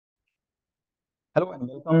Hello and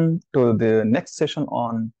welcome to the next session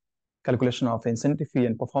on calculation of incentive fee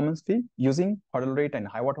and performance fee using hurdle rate and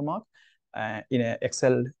high watermark in an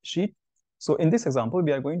Excel sheet. So in this example,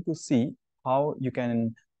 we are going to see how you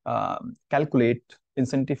can calculate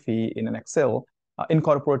incentive fee in an Excel,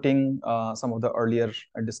 incorporating some of the earlier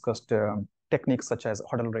discussed techniques such as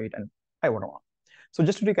hurdle rate and high watermark. So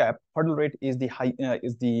just to recap, hurdle rate is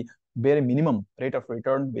the bare minimum rate of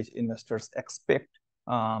return which investors expect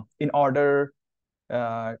in order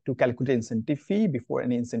to calculate incentive fee before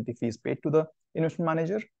any incentive fee is paid to the investment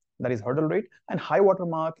manager. That is hurdle rate. And high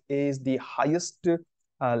watermark is the highest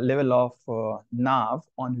level of NAV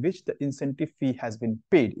on which the incentive fee has been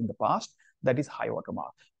paid in the past. That is high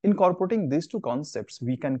watermark. Incorporating these two concepts,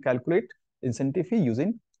 we can calculate incentive fee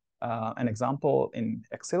using an example in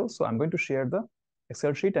Excel. So I'm going to share the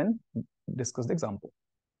Excel sheet and discuss the example.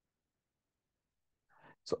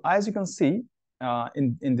 So as you can see,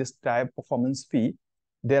 in this tab performance fee,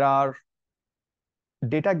 there are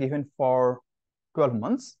data given for 12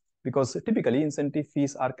 months because typically incentive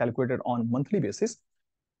fees are calculated on monthly basis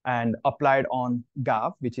and applied on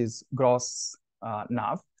GAAP, which is gross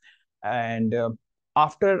NAV. And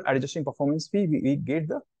after adjusting performance fee, we get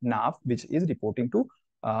the NAV, which is reporting to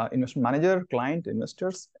investment manager, client,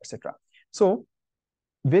 investors, etc. So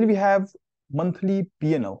when we have monthly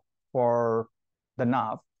P&L for the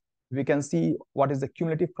NAV, we can see what is the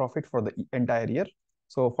cumulative profit for the entire year.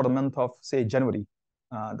 So for the month of, say, January,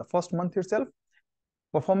 the first month itself,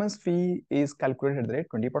 performance fee is calculated at the rate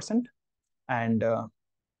 20% and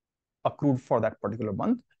accrued for that particular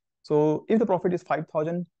month. So if the profit is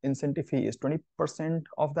 5,000, incentive fee is 20%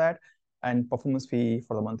 of that, and performance fee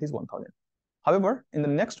for the month is 1,000. However, in the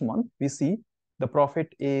next month, we see the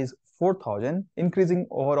profit is 4,000, increasing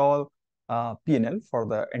overall P&L for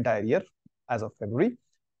the entire year as of February.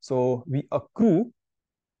 So we accrue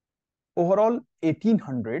overall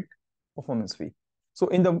 1,800 performance fee. So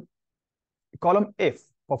in the column F,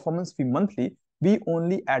 performance fee monthly, we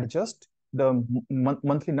only adjust the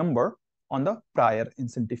monthly number on the prior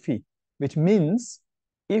incentive fee, which means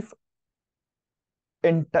if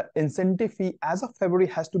incentive fee as of February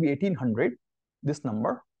has to be 1,800, this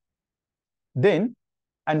number, then,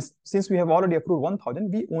 and since we have already accrued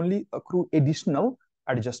 1,000, we only accrue additional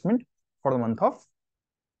adjustment for the month of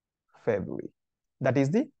February. That is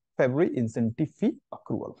the February incentive fee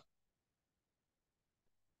accrual.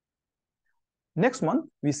 Next month,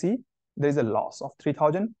 we see there is a loss of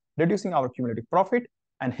 3,000, reducing our cumulative profit,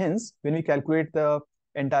 and hence, when we calculate the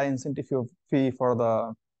entire incentive fee for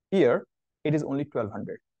the year, it is only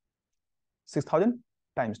 1,200. 6,000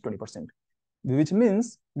 times 20%, which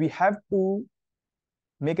means we have to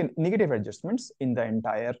make a negative adjustments in the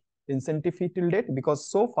entire incentive fee till date, because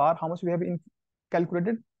so far, how much we have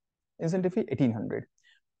calculated incentive fee? 1,800.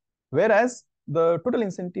 Whereas the total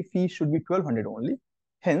incentive fee should be 1,200 only.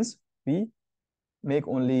 Hence, we make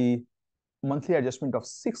only monthly adjustment of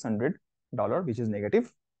 $600, which is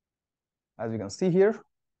negative, as you can see here.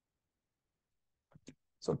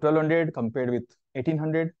 So 1,200 compared with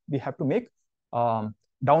 1,800, we have to make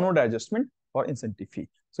downward adjustment for incentive fee.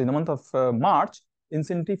 So in the month of March,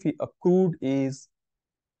 incentive fee accrued is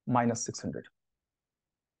minus 600.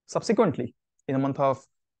 Subsequently, in the month of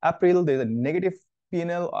April, there's a negative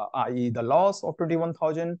P&L, i.e. the loss of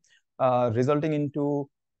 21,000, resulting into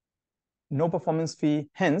no performance fee.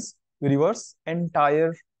 Hence, we reverse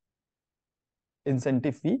entire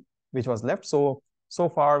incentive fee, which was left. So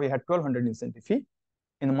far, we had 1,200 incentive fee.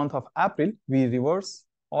 In the month of April, we reverse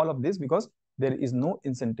all of this because there is no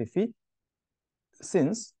incentive fee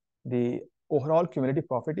since the overall cumulative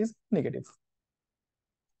profit is negative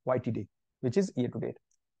YTD, which is year to date.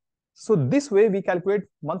 So this way we calculate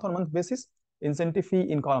month-on-month basis incentive fee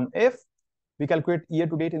in column F. We calculate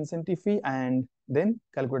year-to-date incentive fee and then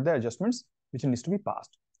calculate the adjustments which needs to be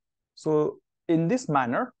passed. So in this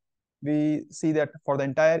manner, we see that for the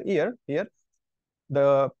entire year here,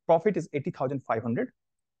 the profit is 80,500,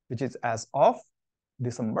 which is as of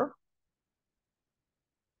December.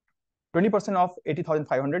 20% of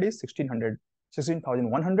 80,500 is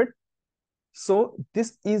 16,100. So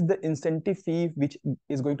this is the incentive fee which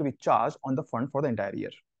is going to be charged on the fund for the entire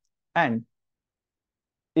year. And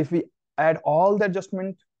if we add all the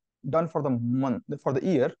adjustment done for the month, for the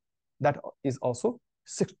year, that is also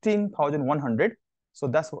 16,100. So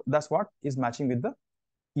that's what is matching with the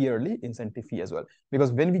yearly incentive fee as well.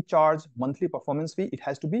 Because when we charge monthly performance fee, it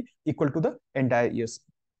has to be equal to the entire year's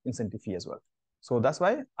incentive fee as well. So that's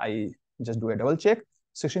why I just do a double check,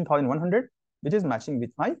 16,100, which is matching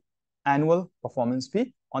with my annual performance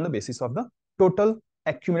fee on the basis of the total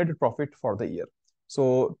accumulated profit for the year.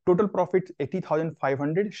 So total profit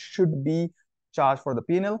 80,500 should be charge for the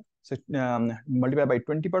P&L, multiplied by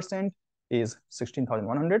 20% is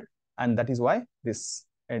 16,100, and that is why this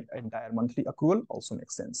entire monthly accrual also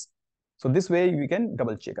makes sense. So this way we can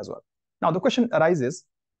double check as well. Now the question arises,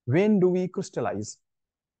 when do we crystallize?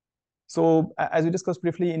 So as we discussed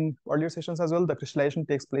briefly in earlier sessions as well, the crystallization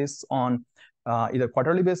takes place on either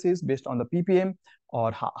quarterly basis based on the PPM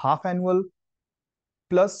or half annual,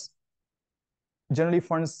 plus generally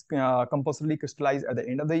funds compulsorily crystallize at the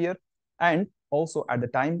end of the year and also at the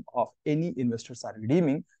time of any investors are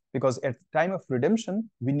redeeming, because at the time of redemption,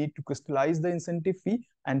 we need to crystallize the incentive fee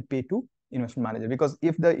and pay to investment manager, because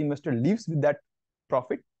if the investor leaves with that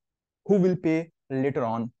profit, who will pay later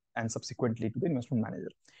on and subsequently to the investment manager?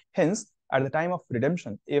 Hence, at the time of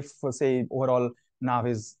redemption, if say overall NAV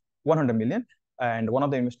is 100 million and one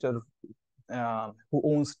of the investors who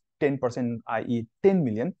owns 10%, i.e. 10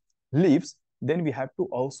 million, leaves, then we have to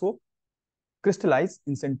also crystallize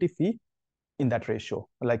incentive fee in that ratio,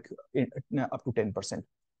 like up to 10%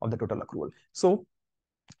 of the total accrual. So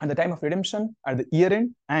at the time of redemption, at the year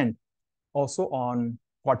end, and also on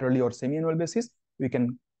quarterly or semi-annual basis, we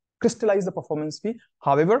can crystallize the performance fee.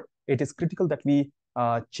 However, it is critical that we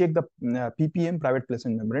check the PPM, private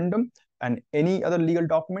placement memorandum, and any other legal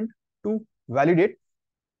document to validate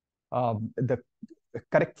the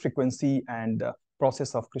correct frequency and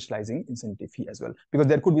process of crystallizing incentive fee as well, because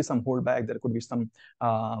there could be some holdback, there could be some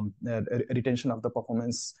retention of the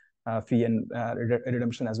performance fee and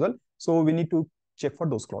redemption as well. So we need to check for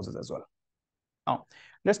those clauses as well. Now,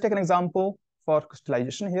 let's take an example for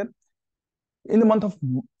crystallization here. In the month of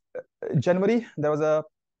January, there was a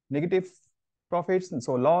negative profits, and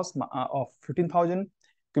so loss of 15,000.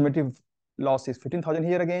 Cumulative loss is 15,000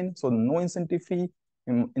 here again, so no incentive fee.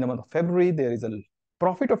 In the month of February, there is a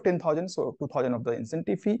profit of 10,000, so 2,000 of the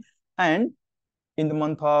incentive fee. And in the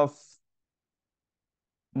month of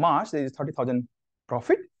March, there is 30,000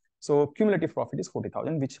 profit. So cumulative profit is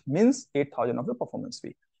 40,000, which means 8,000 of the performance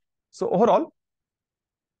fee. So overall,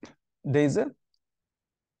 there is a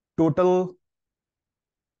total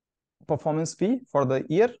performance fee for the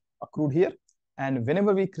year accrued here. And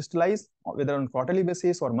whenever we crystallize, whether on quarterly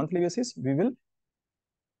basis or monthly basis, we will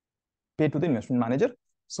pay to the investment manager.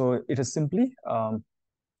 So it is simply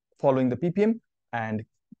following the PPM and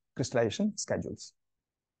crystallization schedules.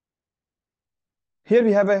 Here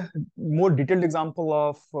we have a more detailed example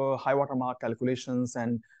of high water mark calculations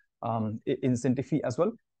and incentive fee as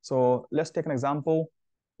well. So let's take an example.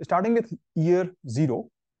 Starting with year 0,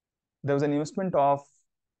 there was an investment of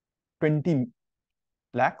 20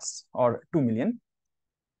 lakhs or 2 million.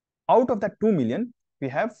 Out of that 2 million, we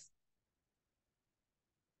have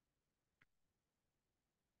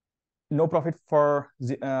no profit for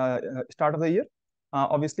the start of the year,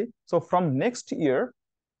 obviously. So from next year,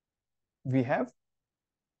 we have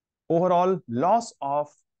overall loss of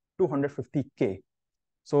 250K.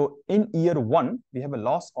 So in year 1, we have a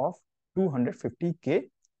loss of 250K,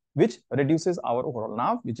 which reduces our overall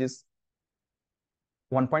NAV, which is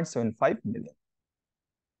 1.75 million.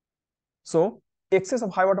 So excess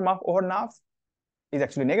of high water mark over NAV is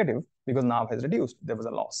actually negative because NAV has reduced. There was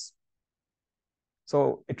a loss.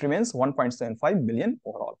 So it remains 1.75 million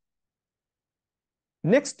overall.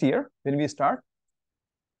 Next year, when we start,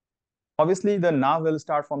 obviously the NAV will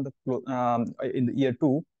start from the in the year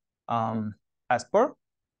 2 as per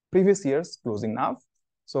previous year's closing NAV.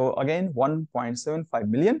 So again, 1.75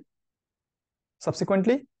 million.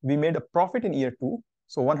 Subsequently, we made a profit in year 2.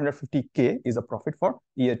 So 150K is a profit for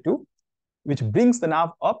year 2, which brings the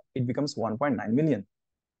NAV up. It becomes 1.9 million,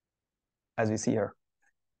 as we see here.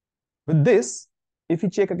 With this, if you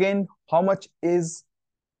check again how much is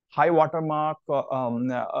high water mark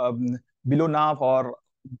below NAV, or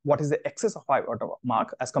what is the excess of high water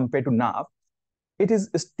mark as compared to NAV, it is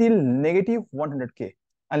still negative 100K.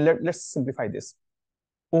 And let's simplify this.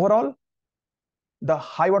 Overall, the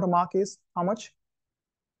high water mark is how much?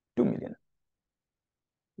 2 million.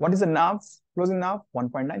 What is the NAV, closing NAV?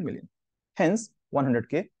 1.9 million. Hence,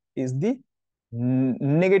 100K is the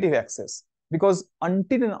negative excess. Because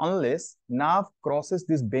until and unless NAV crosses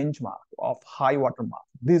this benchmark of high water mark,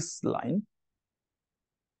 this line,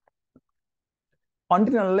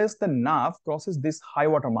 until and unless the NAV crosses this high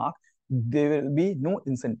water mark, there will be no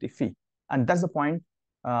incentive fee. And that's the point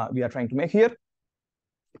we are trying to make here.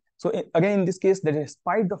 So again, in this case, that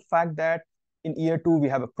despite the fact that in year 2 we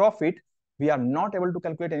have a profit, we are not able to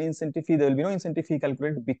calculate any incentive fee. There will be no incentive fee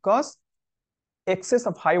calculated because excess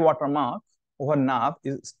of high water mark over NAV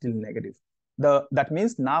is still negative. That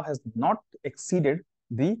means NAV has not exceeded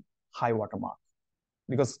the high water mark.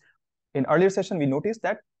 Because in earlier session, we noticed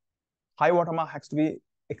that high water mark has to be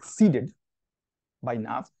exceeded by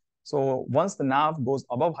NAV. So once the NAV goes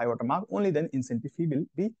above high water mark, only then incentive fee will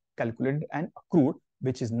be calculated and accrued,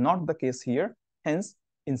 which is not the case here. Hence,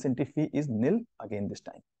 incentive fee is nil again this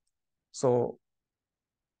time. So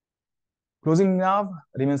closing NAV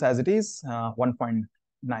remains as it is,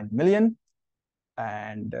 1.9 million.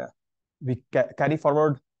 And we carry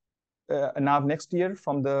forward NAV next year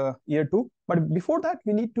from the year 2. But before that,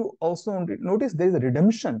 we need to also notice there is a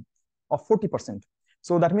redemption of 40%.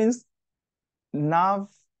 So that means NAV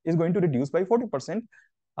is going to reduce by 40%,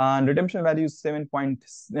 and redemption value is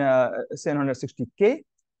 760K,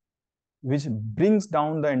 which brings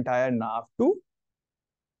down the entire NAV to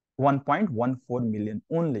 1.14 million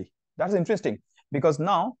only. That's interesting, because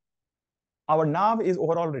now our NAV is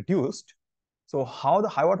overall reduced. So how the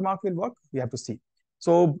high water mark will work, we have to see.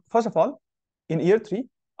 So first of all, in year 3,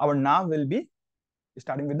 our NAV will be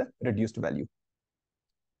starting with the reduced value.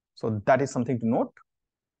 So that is something to note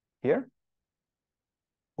here.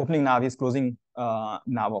 Opening NAV is closing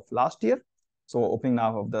NAV of last year. So opening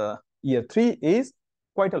NAV of the year 3 is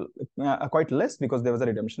quite less, because there was a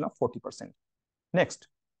redemption of 40%. Next,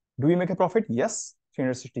 do we make a profit? Yes,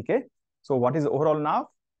 360K. So what is the overall NAV?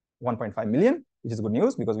 1.5 million, which is good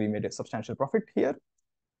news because we made a substantial profit here.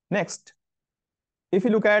 Next, if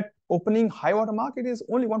you look at opening high water mark, it is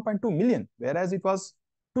only 1.2 million, whereas it was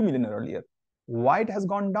 2 million earlier. Why it has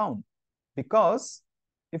gone down? Because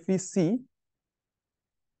if we see,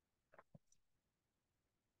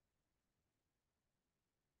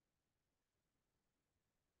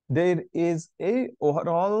 there is a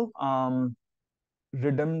overall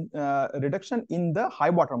reduction in the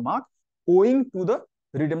high water mark owing to the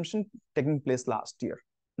redemption taking place last year.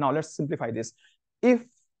 Now let's simplify this. If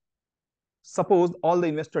suppose all the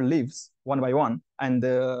investor leaves one by one and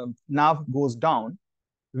the NAV goes down,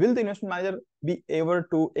 will the investment manager be able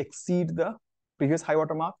to exceed the previous high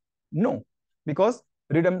water mark? No, because of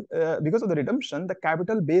the redemption, the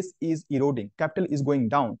capital base is eroding, capital is going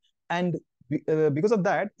down, and because of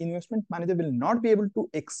that, investment manager will not be able to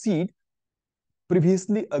exceed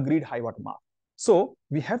previously agreed high water mark. So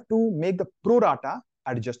we have to make the pro rata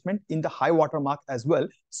adjustment in the high water mark as well,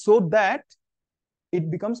 so that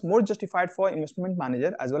it becomes more justified for investment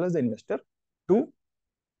manager as well as the investor to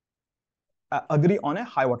agree on a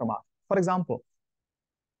high water mark. For example,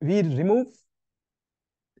 we remove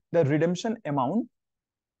the redemption amount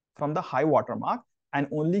from the high water mark and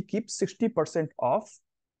only keep 60% of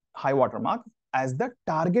high water mark as the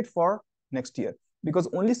target for next year, because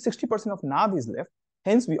only 60% of NAV is left.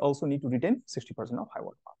 Hence, we also need to retain 60% of high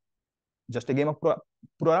water mark. Just a game of pro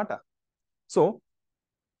rata. So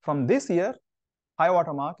from this year, high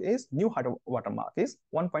water mark is, new high water mark is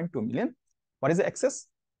 1.2 million. What is the excess?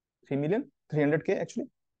 3 million, 300K actually,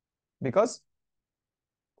 because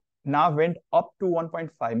NAV went up to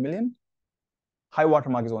 1.5 million. High water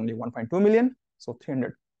mark is only 1.2 million. So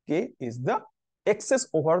 300K is the excess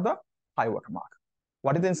over the high water mark.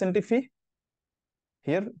 What is the incentive fee?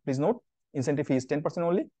 Here, please note, incentive fee is 10%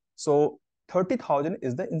 only. So 30,000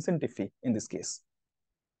 is the incentive fee in this case.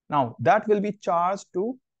 Now that will be charged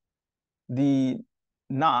to the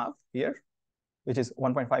NAV here, which is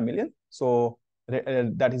 1.5 million. So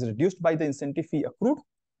that is reduced by the incentive fee accrued.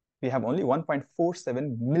 We have only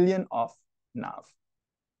 1.47 million of NAV.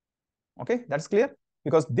 Okay, that's clear,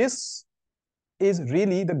 because this is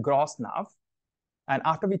really the gross NAV. And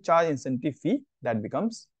after we charge incentive fee, that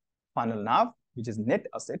becomes final NAV, which is net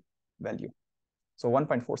asset value. So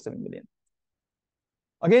 1.47 million.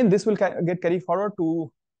 Again, this will get carried forward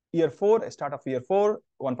to year 4, start of year 4,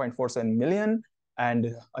 1.47 million.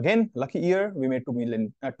 And again, lucky year, we made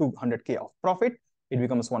 200K of profit. It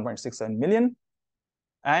becomes 1.67 million.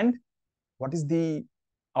 And what is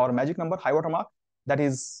our magic number, high water mark? That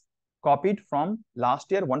is copied from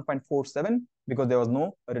last year, 1.47, because there was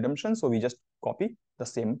no redemption. So we just copy the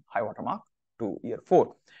same high water mark to year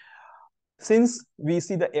 4. Since we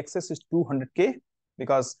see the excess is 200K,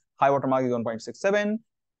 because high water mark is 1.67,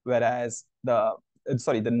 whereas the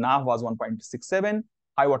NAV was 1.67,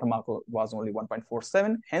 high water mark was only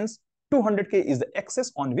 1.47. Hence, 200K is the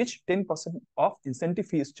excess on which 10% of incentive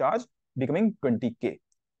fee is charged, becoming 20K.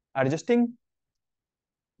 Adjusting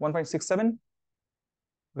 1.67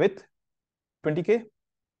 with 20K,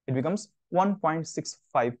 it becomes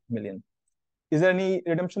 1.65 million. Is there any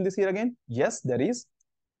redemption this year again? Yes, there is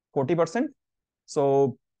 40%.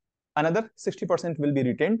 So another 60% will be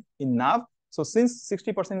retained in NAV. So since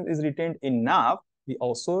 60% is retained in NAV, we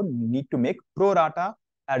also need to make pro rata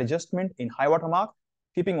adjustment in high water mark,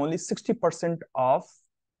 keeping only 60% of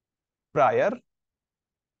prior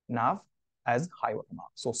NAV as high water mark.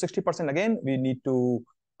 So 60% again, we need to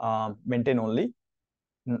maintain only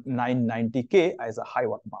 990K as a high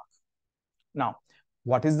water mark. Now,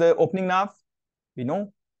 what is the opening NAV? We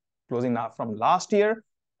know closing NAV from last year.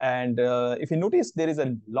 And if you notice, there is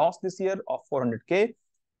a loss this year of 400K.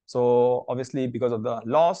 So obviously, because of the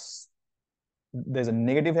loss, there's a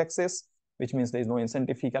negative excess, which means there is no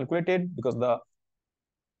incentive fee calculated because the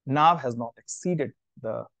NAV has not exceeded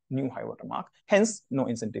the new high water mark. Hence, no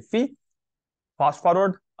incentive fee. Fast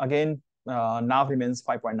forward, again, NAV remains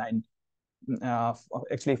 5.9,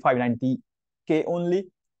 actually 590K only.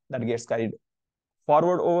 That gets carried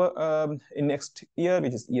forward over in next year,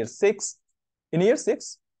 which is year 6. In year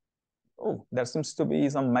 6, oh, there seems to be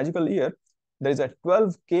some magical year. There is a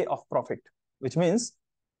 12K of profit, which means,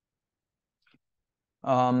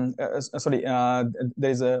 there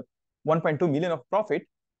is a 1.2 million of profit.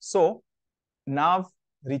 So NAV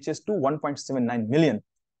reaches to 1.79 million.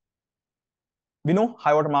 We know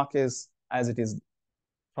high water mark is as it is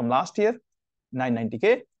from last year,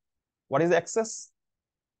 990K. What is the excess?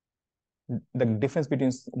 The difference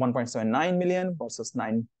between 1.79 million versus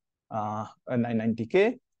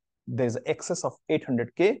 990K. There's an excess of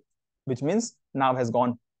 800K, which means NAV has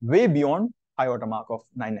gone way beyond high water mark of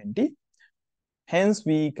 990. Hence,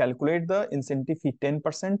 we calculate the incentive fee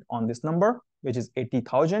 10% on this number, which is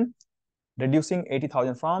 80,000. Reducing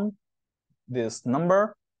 80,000 from this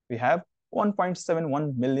number, we have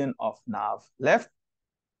 1.71 million of NAV left,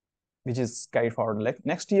 which is carried forward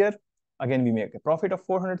next year. Again, we make a profit of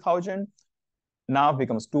 400,000. NAV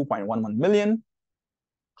becomes 2.11 million.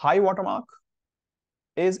 High watermark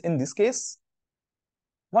is, in this case,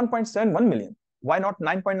 1.71 million. Why not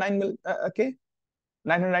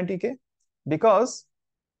 990K? Because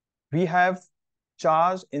we have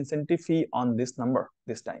charged incentive fee on this number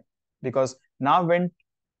this time. Because NAV went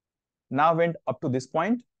up to this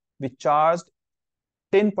point, we charged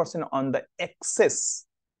 10% on the excess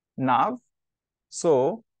NAV.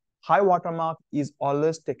 So high watermark is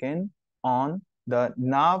always taken on the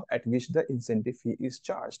NAV at which the incentive fee is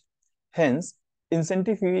charged. Hence,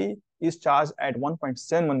 incentive fee is charged at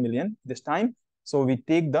 1.71 million this time. So we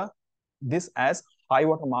take this as high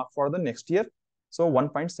watermark for the next year. So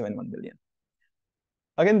 1.71 million.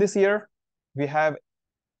 Again, this year, we have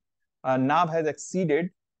NAV has exceeded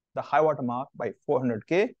the high watermark by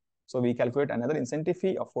 400K. So we calculate another incentive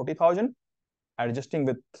fee of 40,000. Adjusting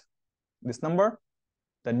with this number,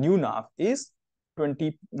 the new NAV is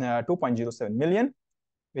 2.07 million,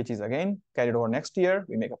 which is again carried over next year.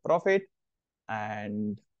 We make a profit,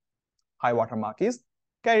 and high watermark is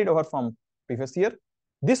carried over from previous year.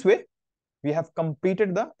 This way, we have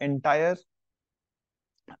completed the entire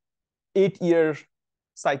 8-year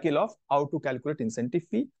cycle of how to calculate incentive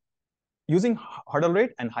fee using hurdle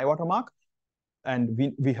rate and high watermark. And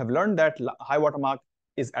we have learned that high watermark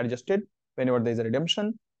is adjusted whenever there is a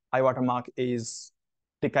redemption. High watermark is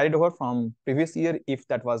carried over from previous year if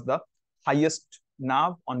that was the highest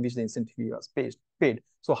NAV on which the incentive fee was paid.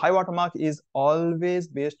 So high watermark is always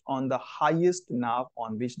based on the highest NAV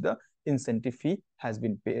on which the incentive fee has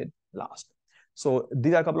been paid last. So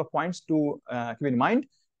these are a couple of points to keep in mind.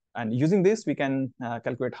 And using this, we can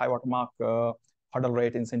calculate high watermark, hurdle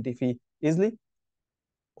rate, incentive fee easily.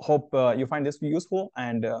 Hope you find this useful,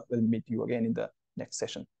 and we'll meet you again in the next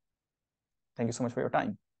session. Thank you so much for your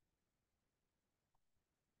time.